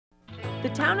The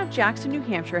town of Jackson, New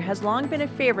Hampshire has long been a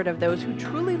favorite of those who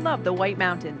truly love the White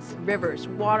Mountains, rivers,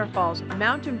 waterfalls,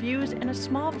 mountain views, and a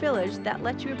small village that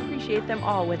lets you appreciate them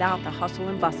all without the hustle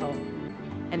and bustle.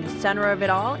 And the center of it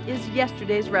all is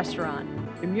Yesterday's Restaurant.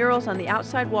 The murals on the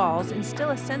outside walls instill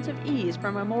a sense of ease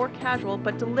from a more casual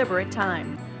but deliberate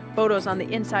time. Photos on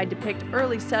the inside depict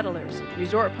early settlers,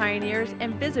 resort pioneers,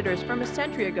 and visitors from a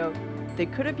century ago. They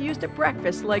could have used a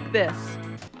breakfast like this.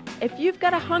 If you've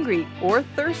got a hungry or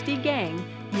thirsty gang,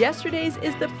 Yesterday's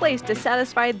is the place to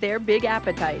satisfy their big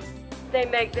appetites. They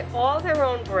make all their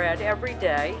own bread every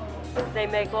day. They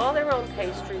make all their own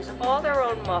pastries, all their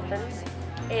own muffins,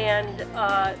 and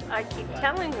I keep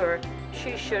telling her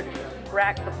she should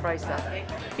rack the price up.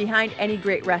 Behind any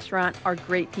great restaurant are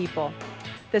great people.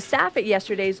 The staff at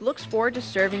Yesterday's looks forward to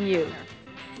serving you.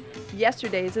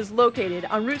 Yesterday's is located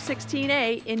on Route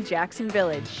 16A in Jackson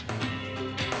Village.